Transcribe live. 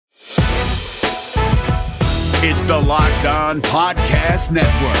It's the Locked On Podcast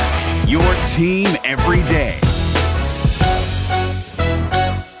Network, your team every day.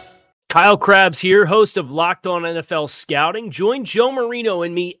 Kyle Krabs here, host of Locked On NFL Scouting. Join Joe Marino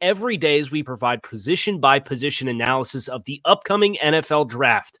and me every day as we provide position-by-position analysis of the upcoming NFL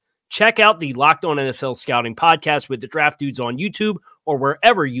Draft. Check out the Locked On NFL Scouting podcast with the Draft Dudes on YouTube or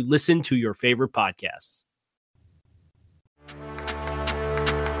wherever you listen to your favorite podcasts.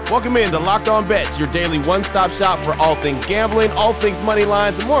 Welcome in to Locked On Bets, your daily one-stop shop for all things gambling, all things money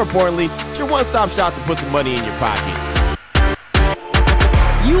lines, and more importantly, it's your one-stop shop to put some money in your pocket.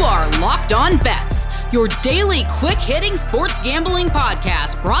 You are Locked On Bets, your daily quick-hitting sports gambling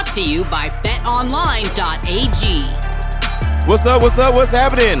podcast brought to you by BetOnline.ag. What's up? What's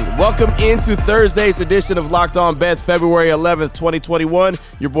happening? Welcome into Thursday's edition of Locked On Bets, February 11th, 2021.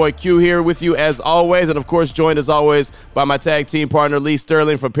 Your boy Q here with you as always, and of course joined as always by my tag team partner Lee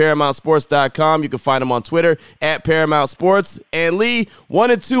Sterling from ParamountSports.com. You can find him on Twitter at Paramount Sports. And Lee,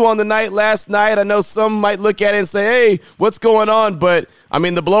 1-2 on the night last night. I know some might look at it and say, hey, what's going on? But, I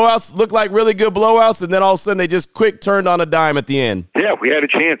mean, the blowouts look like really good blowouts, and then all of a sudden they just quick turned on a dime at the end. Yeah, we had a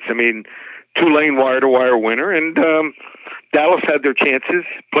chance. I mean, Tulane wire-to-wire winner, and Dallas had their chances,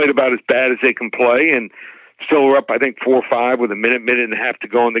 played about as bad as they can play, and still were up, I think, 4-5 with a minute and a half to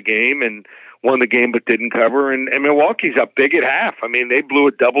go in the game, and won the game but didn't cover. And Milwaukee's up big at half. I mean, they blew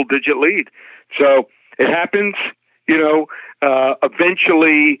a double-digit lead. So it happens,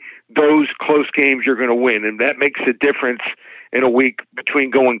 eventually those close games you're going to win, and that makes a difference in a week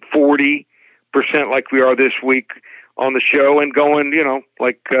between going 40% like we are this week on the show and going,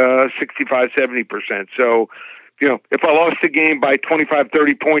 65, 70%. So, if I lost the game by 25,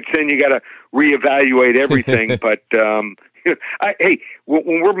 30 points, then you got to reevaluate everything. But, hey,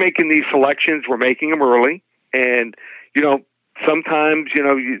 when we're making these selections, we're making them early. And, sometimes,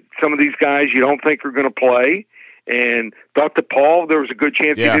 some of these guys you don't think are going to play. And thought that Paul, there was a good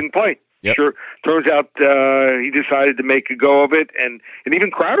chance he didn't play. Yep. Sure. Turns out he decided to make a go of it. And even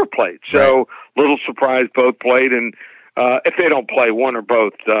Crowder played. So, little surprise both played. And if they don't play, one or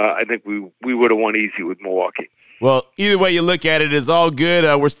both, I think we would have won easy with Milwaukee. Well, either way you look at it, it's all good.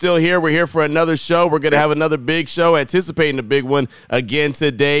 We're still here. We're here for another show. We're going to have another big show, anticipating a big one again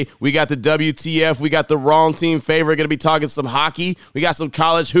today. We got the WTF. We got the wrong team favorite. Going to be talking some hockey. We got some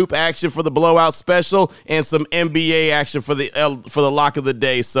college hoop action for the blowout special and some NBA action for the lock of the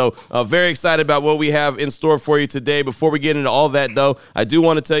day. So very excited about what we have in store for you today. Before we get into all that, though, I do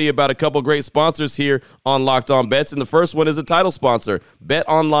want to tell you about a couple great sponsors here on Locked On Bets. And the first one is a title sponsor,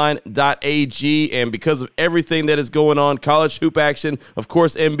 BetOnline.ag. And because of everything that is going on, college hoop action, of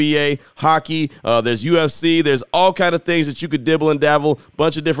course, NBA, hockey, there's UFC, there's all kind of things that you could dibble and dabble,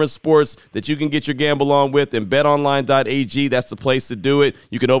 bunch of different sports that you can get your gamble on with, and betonline.ag, that's the place to do it.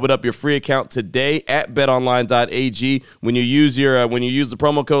 You can open up your free account today at betonline.ag. When you use the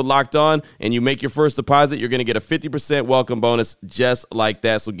promo code Locked On and you make your first deposit, you're going to get a 50% welcome bonus just like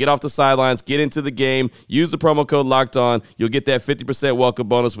that. So get off the sidelines, get into the game, use the promo code Locked On. You'll get that 50% welcome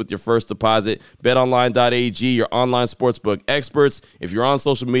bonus with your first deposit. betonline.ag, your online sportsbook experts. If you're on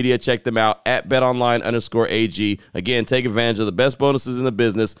social media, check them out at betonline_AG. Again, take advantage of the best bonuses in the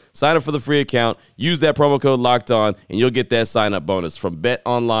business. Sign up for the free account. Use that promo code Locked On, and you'll get that sign-up bonus from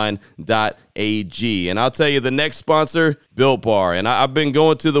betonline.ag. And I'll tell you, the next sponsor, Built Bar. And I've been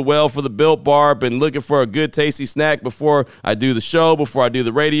going to the well for the Built Bar. Been looking for a good, tasty snack before I do the show, before I do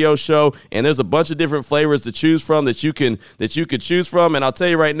the radio show. And there's a bunch of different flavors to choose from that you could choose from. And I'll tell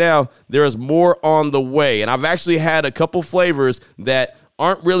you right now, there is more on the way. And I've actually had a couple flavors that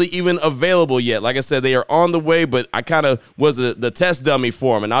aren't really even available yet. Like I said, they are on the way, but I kind of was the test dummy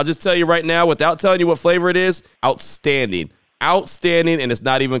for them. And I'll just tell you right now, without telling you what flavor it is, outstanding, and it's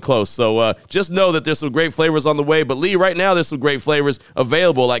not even close. So just know that there's some great flavors on the way. But Lee, right now there's some great flavors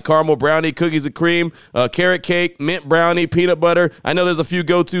available, like caramel brownie, cookies and cream, carrot cake, mint brownie, peanut butter. I know there's a few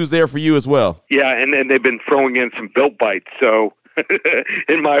go-tos there for you as well. Yeah, and then they've been throwing in some Built Bites, so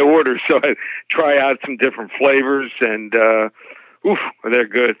in my order. So I try out some different flavors, and they're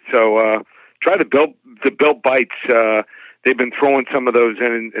good. So try the Built Bites. They've been throwing some of those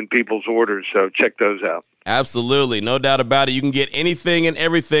in people's orders, so check those out. Absolutely. No doubt about it. You can get anything and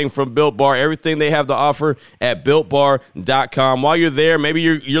everything from Built Bar, everything they have to offer at BuiltBar.com. While you're there, maybe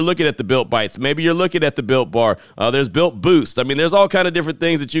you're looking at the Built Bites. Maybe you're looking at the Built Bar. There's Built Boost. I mean, there's all kind of different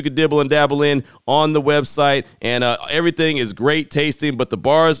things that you could dibble and dabble in on the website, and everything is great tasting, but the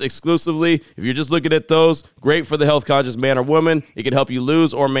bars exclusively, if you're just looking at those, great for the health-conscious man or woman. It can help you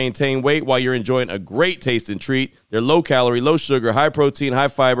lose or maintain weight while you're enjoying a great tasting treat. They're low-calorie, low-sugar, high-protein,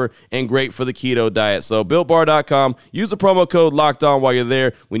 high-fiber, and great for the keto diet. So BuiltBar.com. Use the promo code Locked On while you're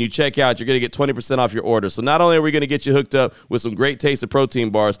there. When you check out, you're going to get 20% off your order. So not only are we going to get you hooked up with some great tasted protein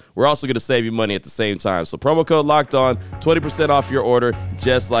bars, we're also going to save you money at the same time. So promo code Locked On, 20% off your order,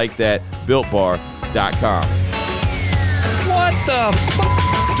 just like that. BuiltBar.com. What the fuck?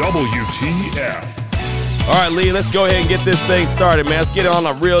 WTF. All right, Lee, let's go ahead and get this thing started, man. Let's get it on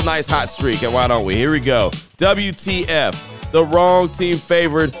a real nice hot streak. And why don't we? Here we go. WTF. The wrong team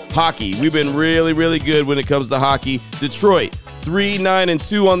favored hockey. We've been really, really good when it comes to hockey. Detroit,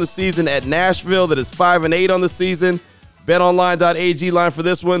 3-9-2 on the season at Nashville. That is 5-8 on the season. BetOnline.ag line for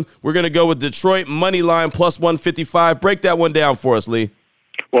this one. We're going to go with Detroit money line plus 155. Break that one down for us, Lee.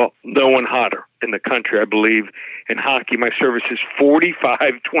 Well, no one hotter in the country, I believe, in hockey. My service is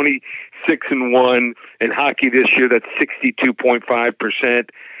 45-26-1 in hockey this year. That's 62.5%.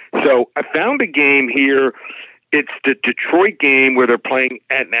 So I found a game here. It's the Detroit game where they're playing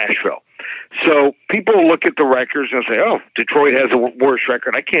at Nashville. So people look at the records and say, oh, Detroit has a worse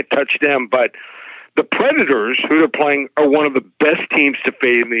record. I can't touch them. But the Predators, who they're playing, are one of the best teams to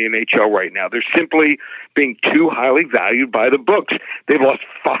fade in the NHL right now. They're simply being too highly valued by the books. They've lost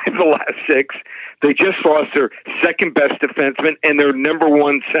 5 of the last 6. They just lost their second-best defenseman and their number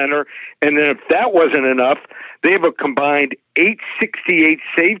 1 center. And then if that wasn't enough, they have a combined .868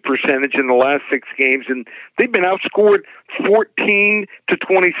 save percentage in the last 6 games, and they've been outscored 14-26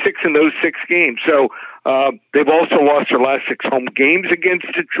 in those 6 games. So they've also lost their last 6 home games against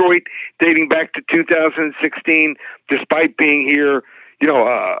Detroit, dating back to 2016, despite being here,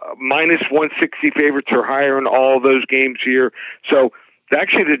 minus 160 favorites or higher in all of those games here. So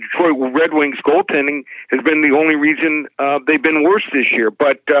actually, the Detroit Red Wings goaltending has been the only reason they've been worse this year.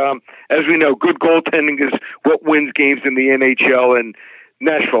 But as we know, good goaltending is what wins games in the NHL. And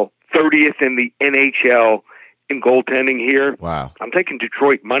Nashville, 30th in the NHL in goaltending here. Wow. I'm taking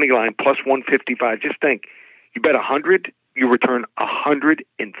Detroit money line plus 155. Just think, you bet 100, you return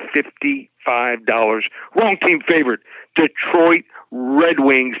 $155. Wrong team favorite, Detroit Red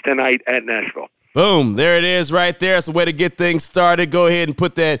Wings tonight at Nashville. Boom. There it is right there. It's a way to get things started. Go ahead and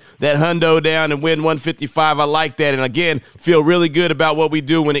put that hundo down and win 155. I like that. And again, feel really good about what we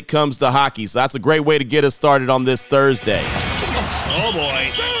do when it comes to hockey. So that's a great way to get us started on this Thursday. Oh,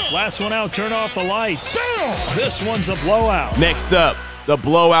 boy. Last one out, turn off the lights. This one's a blowout. Next up, the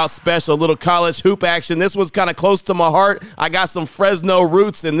blowout special, little college hoop action. This one's kind of close to my heart. I got some Fresno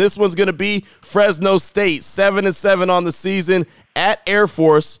roots, and this one's going to be Fresno State, 7-7 on the season at Air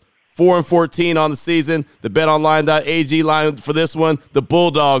Force. 4-14 on the season. The BetOnline.ag line for this one, the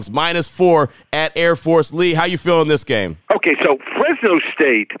Bulldogs -4 at Air Force. Lee, how you feeling this game? Okay, so Fresno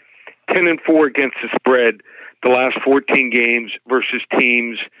State, 10-4 against the spread the last 14 games versus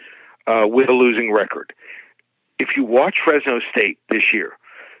teams with a losing record. If you watch Fresno State this year,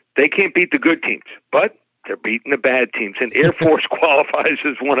 they can't beat the good teams, but they're beating the bad teams. And Air Force qualifies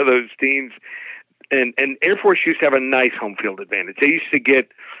as one of those teams. And Air Force used to have a nice home field advantage. They used to get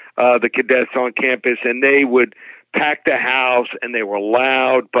the cadets on campus, and they would pack the house, and they were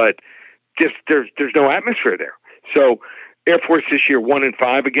loud, but just there's no atmosphere there. So Air Force this year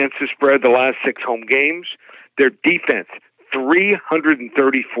 1-5 against the spread the last 6 home games. Their defense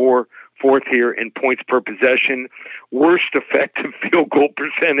 334 fourth here in points per possession, worst effective field goal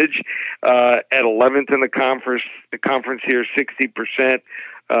percentage at 11th in the conference. The conference here 60%.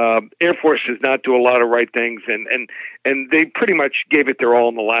 Air Force does not do a lot of right things, and they pretty much gave it their all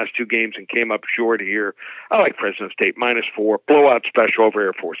in the last 2 games and came up short here. I like Fresno State -4, blowout special over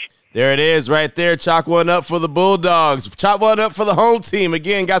Air Force. There it is right there. Chalk one up for the Bulldogs. Chop one up for the home team.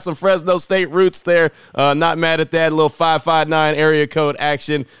 Again, got some Fresno State roots there. Not mad at that. A little 559 area code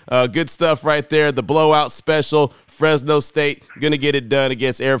action. Good stuff right there. The blowout special. Fresno State going to get it done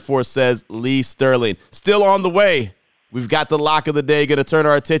against Air Force, says Lee Sterling. Still on the way. We've got the lock of the day. Going to turn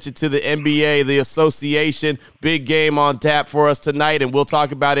our attention to the NBA, the association. Big game on tap for us tonight, and we'll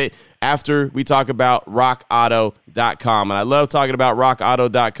talk about it after we talk about rockauto.com. And I love talking about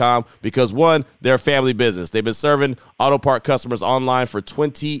rockauto.com because, one, they're a family business. They've been serving auto part customers online for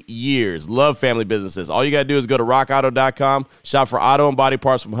 20 years. Love family businesses. All you got to do is go to rockauto.com, shop for auto and body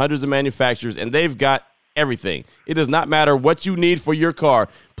parts from hundreds of manufacturers, and they've got everything. It does not matter what you need for your car.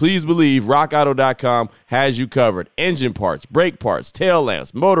 Please believe rockauto.com has you covered. Engine parts, brake parts, tail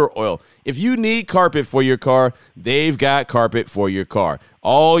lamps, motor oil. If you need carpet for your car, they've got carpet for your car.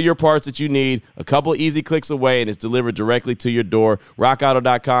 All your parts that you need, a couple easy clicks away, and it's delivered directly to your door.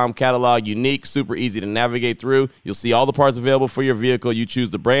 rockauto.com catalog, unique, super easy to navigate through. You'll see all the parts available for your vehicle. You choose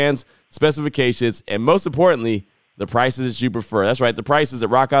the brands, specifications, and most importantly, the prices that you prefer. That's right. The prices at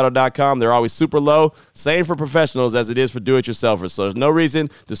rockauto.com, they're always super low. Same for professionals as it is for do-it-yourselfers. So there's no reason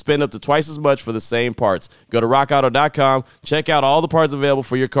to spend up to twice as much for the same parts. Go to rockauto.com. Check out all the parts available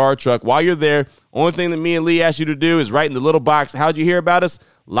for your car or truck. While you're there, only thing that me and Lee ask you to do is write in the little box, how'd you hear about us?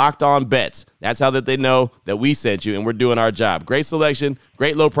 Locked On Bets. That's how that they know that we sent you and we're doing our job. Great selection,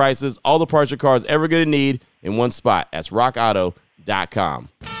 great low prices, all the parts your car is ever going to need in one spot. That's rockauto.com.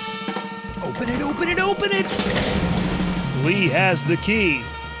 Open it, open it, open it. Lee has the key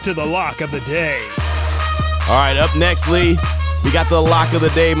to the lock of the day. All right, up next, Lee, we got the lock of the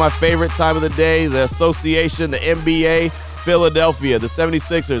day, my favorite time of the day, the association, the NBA, Philadelphia, the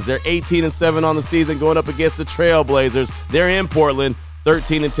 76ers. They're 18-7 on the season going up against the Trailblazers. They're in Portland,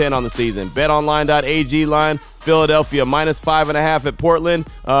 13-10 on the season. BetOnline.ag line, Philadelphia -5.5 at Portland.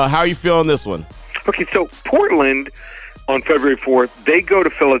 How are you feeling this one? Okay, so Portland on February 4th, they go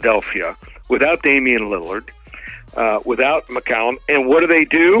to Philadelphia without Damian Lillard, without McCollum, and what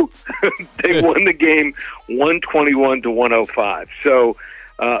do? They won the game 121-105. So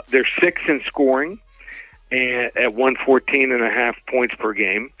they're sixth in scoring and at 114.5 points per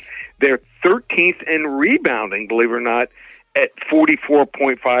game. They're 13th in rebounding, believe it or not, at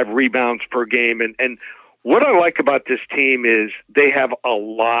 44.5 rebounds per game. And what I like about this team is they have a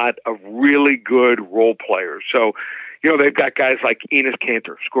lot of really good role players. So, they've got guys like Enes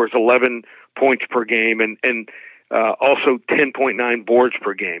Kanter, scores 11 points per game, and also 10.9 boards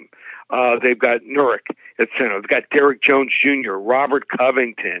per game. They've got Nurkic at center. They've got Derrick Jones Jr., Robert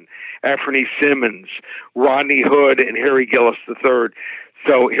Covington, Anthony Simmons, Rodney Hood, and Harry Gillis III.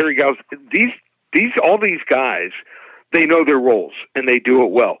 So Harry Gillis, all these guys, they know their roles and they do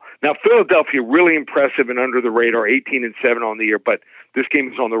it well. Now Philadelphia, really impressive and under the radar, 18-7 on the year, but this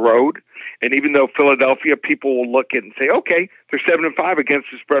game is on the road. And even though Philadelphia, people will look at it and say, okay, they're 7-5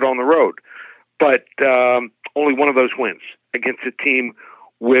 against the spread on the road, but only one of those wins against a team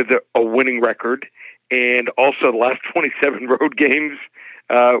with a winning record, and also the last 27 road games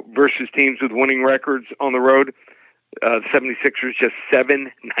versus teams with winning records on the road. 76ers just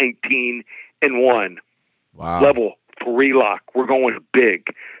 7-19-1. Wow. Level 3 lock. We're going big.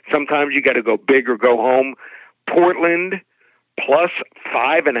 Sometimes you got to go big or go home. Portland plus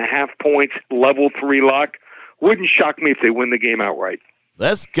 5.5 points, level 3 lock. Wouldn't shock me if they win the game outright.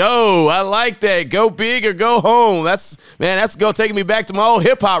 Let's go. I like that. Go big or go home. That's going to take me back to my old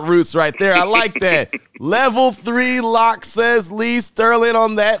hip-hop roots right there. I like that. Level 3 lock, says Lee Sterling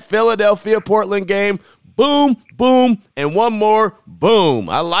on that Philadelphia-Portland game. Boom, boom, and one more, boom.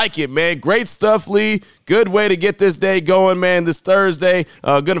 I like it, man. Great stuff, Lee. Good way to get this day going, man, this Thursday.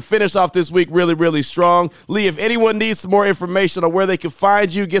 Going to finish off this week really, really strong. Lee, if anyone needs some more information on where they can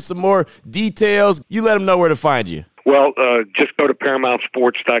find you, get some more details, you let them know where to find you. Well, just go to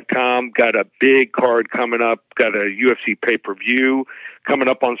ParamountSports.com. Got a big card coming up. Got a UFC pay-per-view coming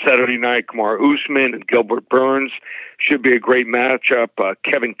up on Saturday night. Kamaru Usman and Gilbert Burns. Should be a great matchup.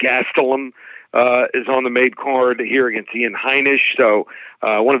 Kevin Gastelum is on the main card here against Ian Heinisch. So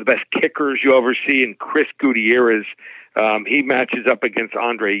one of the best kickers you'll ever see. And Chris Gutierrez, he matches up against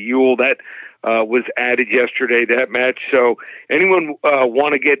Andre Ewell. That was added yesterday, that match. So anyone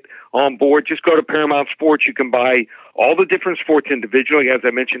want to get on board, just go to Paramount Sports. You can buy all the different sports individually. As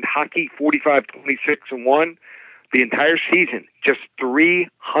I mentioned, hockey, 45-26-1. The entire season, just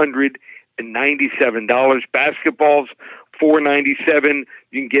 $397. Basketball's $497.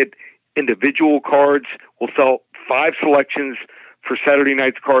 You can get individual cards. We'll sell 5 selections for Saturday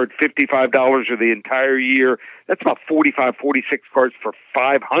night's card, $55 or the entire year. That's about 45, 46 cards for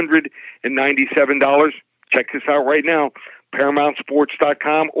 $597. Check this out right now,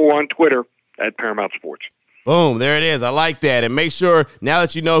 ParamountSports.com or on Twitter at Paramount Sports. Boom, there it is. I like that. And make sure, now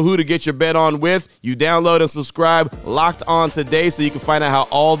that you know who to get your bet on with, you download and subscribe Locked On today so you can find out how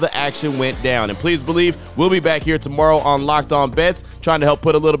all the action went down. And please believe we'll be back here tomorrow on Locked On Bets, trying to help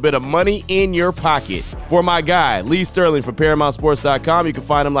put a little bit of money in your pocket. For my guy, Lee Sterling from ParamountSports.com, you can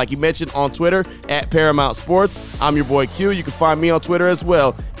find him, like you mentioned, on Twitter at Paramount Sports. I'm your boy Q. You can find me on Twitter as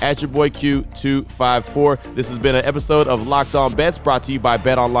well at your boy Q254. This has been an episode of Locked On Bets brought to you by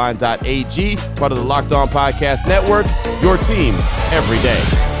BetOnline.ag, part of the Locked On Podcast Network, your team every day.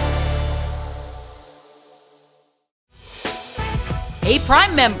 Hey,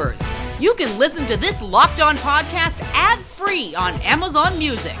 Prime members, you can listen to this Locked On podcast ad-free on Amazon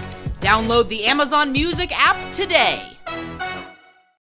Music. Download the Amazon Music app today.